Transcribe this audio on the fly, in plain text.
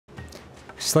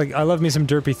Just like, I love me some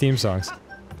derpy theme songs.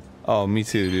 Oh, me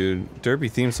too, dude. Derpy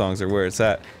theme songs are where it's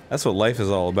at. That's what life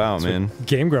is all about, man.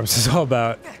 Game Grumps is all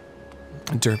about.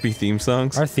 Derpy theme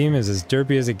songs? Our theme is as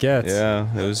derpy as it gets. Yeah,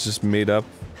 it was just made up,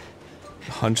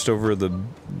 hunched over the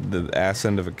ass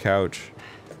end of a couch.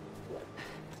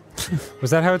 Was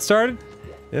that how it started?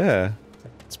 Yeah.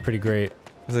 It's pretty great.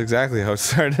 That's exactly how it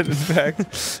started, in fact.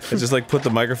 I just like put the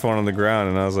microphone on the ground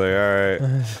and I was like, alright.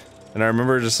 And I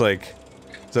remember just like,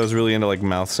 'cause I was really into like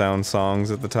mouth sound songs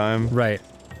at the time. Right.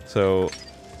 So,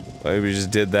 we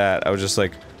just did that. I was just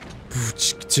like, and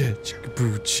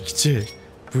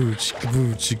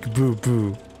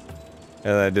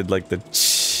I did like the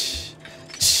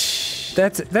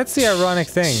That's the ironic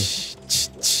thing.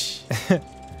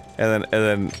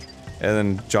 and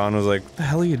then John was like, what the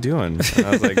hell are you doing? And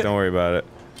I was like, don't worry about it.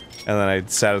 And then I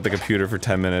sat at the computer for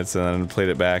 10 minutes and then played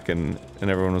it back and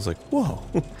everyone was like, whoa,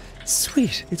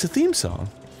 sweet, it's a theme song.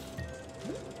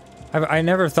 I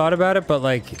never thought about it, but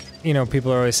like, you know,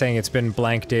 people are always saying it's been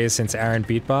blank days since Arin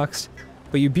beatboxed.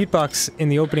 But you beatbox in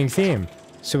the opening theme,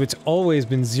 so it's always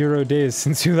been 0 days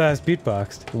since you last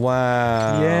beatboxed.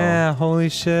 Wow. Yeah, holy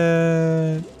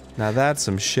shit. Now that's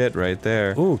some shit right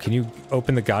there. Ooh, can you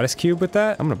open the goddess cube with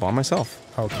that? I'm gonna bomb myself.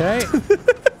 Okay.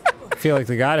 I feel like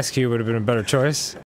the goddess cube would have been a better choice.